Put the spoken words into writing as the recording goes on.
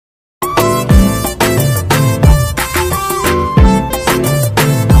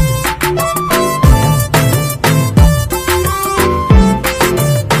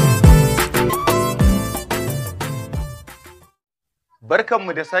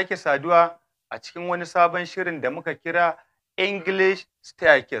Barkanmu da sake saduwa a cikin wani sabon shirin da muka kira English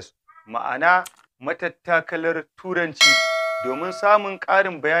Staircase, ma'ana matattakalar Turanci. Domin samun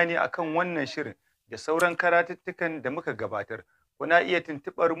ƙarin bayani akan wannan shirin da sauran karatuttukan da muka gabatar, kuna iya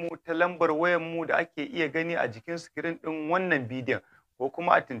tuntuɓar mu ta lambar wayarmu da ake iya gani a jikin sikirin ɗin wannan bidiyon, ko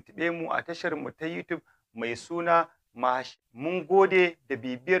kuma a tuntuɓe mu a tashar mu ta YouTube mai suna Mahshek. Mun gode da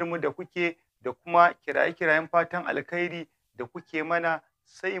bibiyar mu da kuke da kuma kiraye-kirayen fatan alkhairi da kuke mana,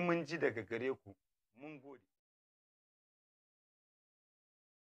 sai mun ji daga gare ku. Mun gode.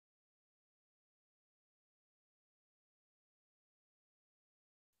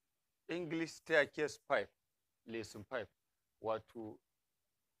 English Staircase 5, Lesson 5, wato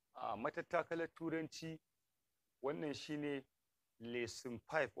a matattakalar Turanci. Wannan shine Lesson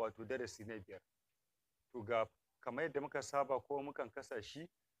 5, wato darasi na 5. To ga kamar yadda muka saba, ko mukan kasa shi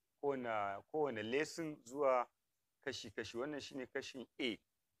kowane lesson zuwa kashi-kashi. Wannan shine kashin A.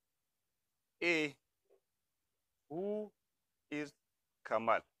 A. Who is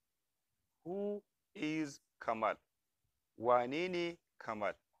Kamal? Who is Kamal? Wane ne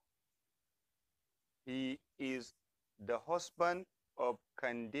Kamal? He is the husband of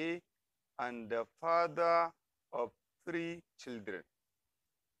Kande and the father of 3 children.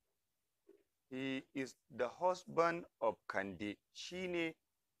 He is the husband of Kande. Shine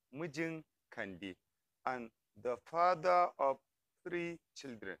mijin Kande. And the father of 3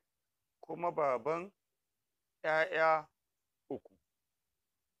 children. Kuma baban ‘ya'ya 3.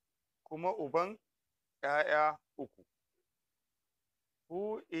 Kuma uban ‘ya'ya 3.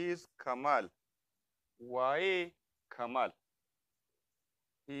 Who is Kamal? Waye Kamal?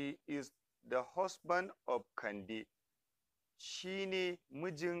 He is the husband of Kande. Shine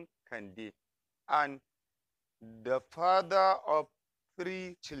mijin Kande. And the father of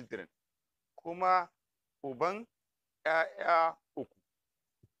 3 children. Kuma uban ‘ya'ya 3.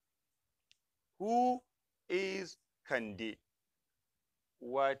 Who is Kande?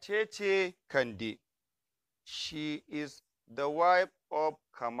 Wace ce Kande? She is the wife of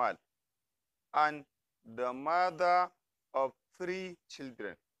Kamal and the mother of 3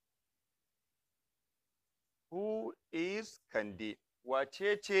 children. Who is Kande?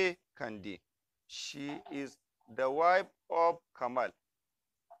 Wace ce Kande? She is the wife of Kamal.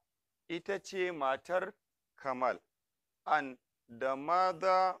 Ita ce matar Kamal and the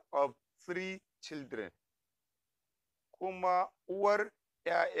mother of 3 children. Kuma uwar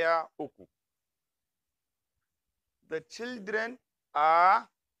 ‘ya'ya 3. The children are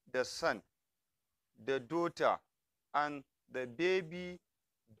the son, the daughter, and the baby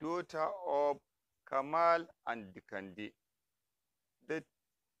daughter of Kamal and Kande.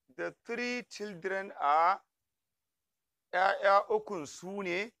 The 3 children are ‘ya'ya 3 su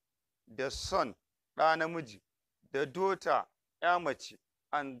ne the son, ɗa namiji, the daughter, ‘ya mace,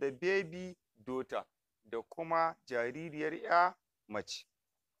 and the baby daughter, da kuma jaririyar ‘ya mace.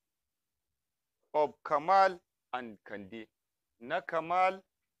 Of Kamal and Kande, na Kamal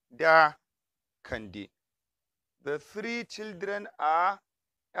da Kande. The 3 children are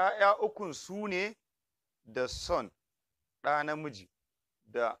 ‘ya'ya 3 su ne the son, ɗa namiji,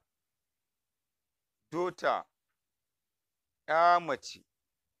 da daughter, ‘ya mace,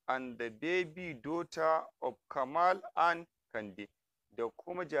 and the baby daughter of Kamal and Kande, da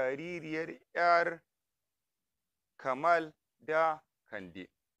kuma jaririyar ‘yar Kamal da Kande.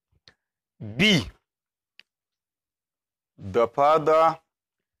 B. The father,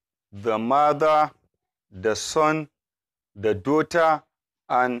 the mother, the son, the daughter,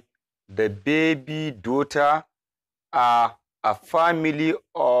 and the baby daughter are a family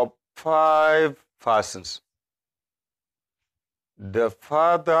of 5 persons. The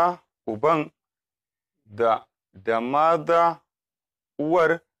father, uban, the mother,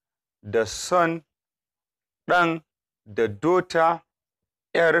 uwar, the son, ɗan, the daughter,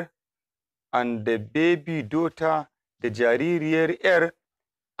 ‘yar, and the baby daughter, the jaririyar ‘yar,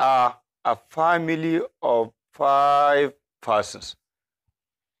 are a family of 5 persons.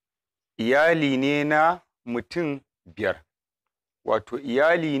 Iyali ne na mutum 5. Wato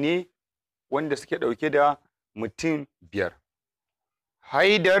iyali ne wanda suke ɗauke da mutum 5.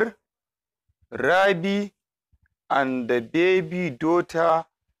 Haidar, Rabi, and the baby daughter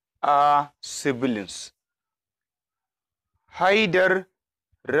are siblings. Haidar,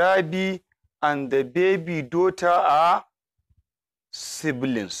 Rabi, and the baby daughter are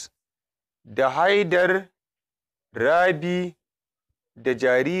siblings. Da Haidar, Rabi, da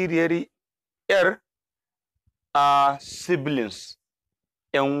jaririyar ‘yar a siblings,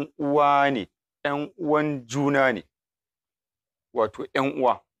 ‘yan uwa ne, ‘yan uwan juna ne, wato ‘yan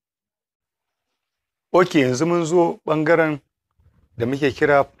uwa. Ok, yanzu mun zo ɓangaren da muke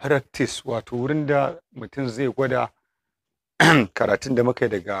kira practice, wato wurin da mutum zai gwada karatun da muka yi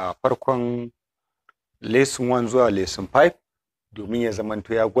daga farkon lesson 1 zuwa lesson 5 domin ya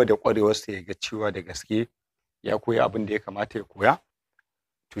zamanto ya gwada ƙwarewarsa ya ga cewa da gaske ya koya abin da ya kamata ya koya.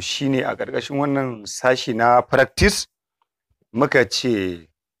 To shine a ƙarƙashin wannan sashi na practice muka ce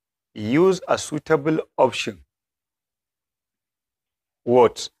use a suitable option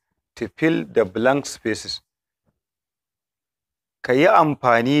words to fill the blank spaces. Ka yi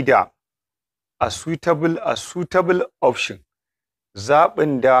amfani da a suitable option,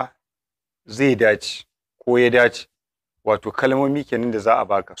 zaɓin da zai dace ko ya dace, wato kalmomi kenan da za a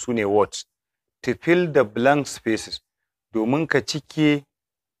baka su ne words, to fill the blank spaces, domin ka cike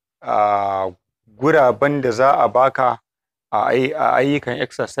guraben da za a baka a ayyukan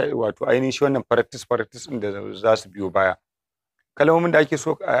exercise, wato ainihin shi wannan practice ɗin da za su biyo baya. Kalmomin da ake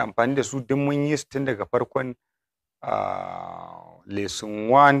so a amfani da su duk mun yi su tun daga farkon lesson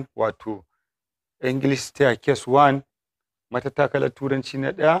 1, wato English staircase 1, matattakalar turanci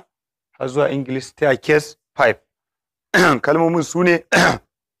na 1 har zuwa English staircase 5. Kalmomin su ne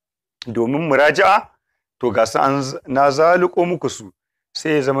domin muraja'a, to ga su na zaluko muku su,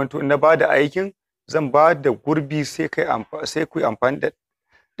 sai ya zamanto in na ba da aikin zan ba da gurbi sai ku yi amfani da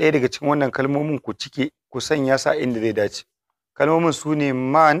ɗaya daga cikin wannan kalmomin ku cike, ku sanya sa inda zai dace. Kalmomin su ne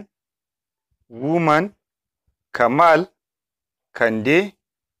man, woman, Kamal, Kande,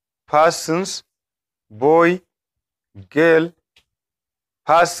 persons, boy, girl,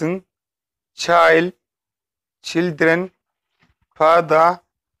 person, child, children, father,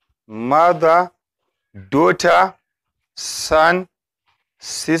 mother, daughter, son,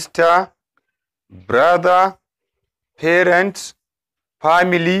 sister, brother, parents,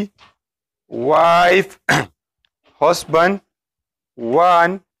 family, wife, husband,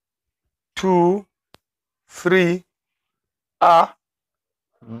 1, 2, 3, are,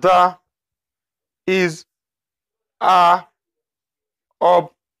 the, is, are, of,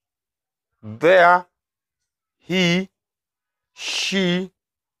 there, he, she,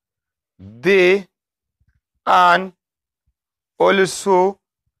 they, and, also,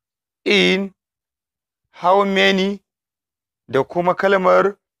 in, how many, da kuma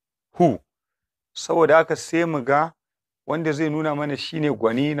kalmar who. Saboda haka sai mu ga wanda zai nuna mana shine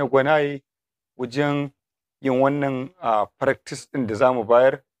gwani na gwanaye wajen yin wannan practice ɗin da za mu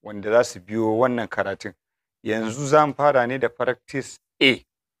bayar, wanda za su biyo wannan karatun. Yanzu za mu fara ne da practice A.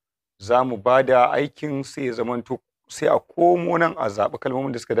 Za mu ba da aikin sai ya zamanto sai a komo nan a zaɓi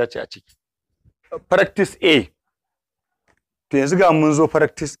kalmomin da suka dace a ciki. Practice A. To yanzu ga mun zo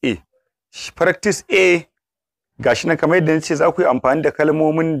practice A. Practice A gashi nan kamar yadda nace za ku yi amfani da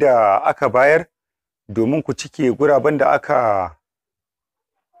kalmomin da aka bayar domin ku cike guraben da aka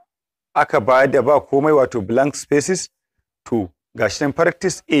bayar da ba komai, wato blank spaces. To gashi nan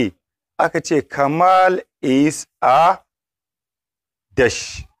practice A aka ce Kamal is a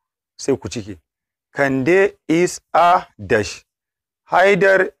dash, sai ku cike. Kande is a dash.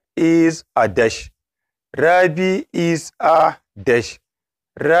 Haidar is a dash. Rabi is a dash.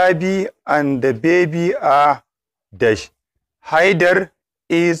 Rabi and the baby are dash. Haidar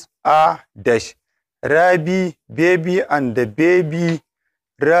is a dash. Rabi, baby and the baby,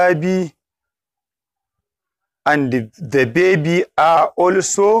 Rabi and the baby are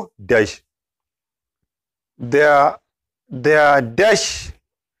also dash. There dash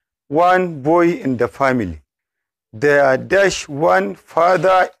one boy in the family. There dash one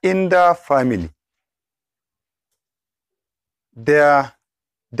father in the family. There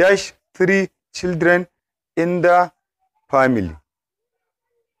dash 3 children in the family.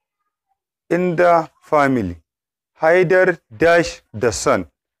 In the family. Haidar dash the son.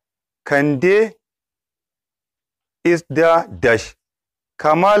 Kande is the dash.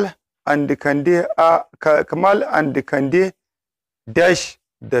 Kamal and Kande dash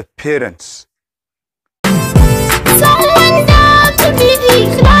the parents. Someone down to be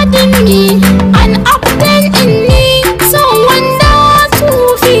declaring me an upton in me. Someone down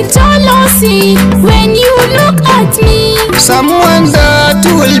to feel jealousy when you look at me. Someone that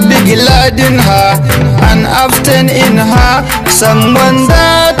will be glad in her and often in her. Someone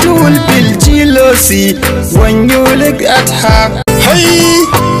that will feel jealousy when you look at her. Hey!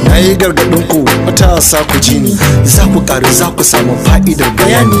 Na yi gargaɗin ku matasa ku ji ni, za ku ƙari za ku samu fa'idar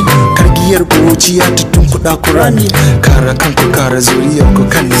bayani. Kargiyar kuruciya ta tunkuɗa ku rami, kare kanku kare zuriyar ku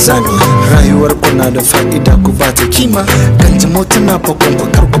kan nizami. Rayuwar ku na da fa'ida ku ba ta kima, kanjamau tana fakon ku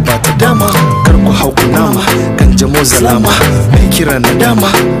kar ku ba ta dama. Kar ku hau ku nama, kanjamau zalama, mai kira na dama.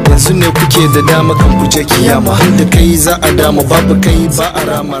 Yanzu ne kuke da dama kan ku je kiyama, da kai za a dama babu kai ba a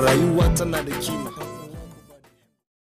rama, rayuwa tana da kima.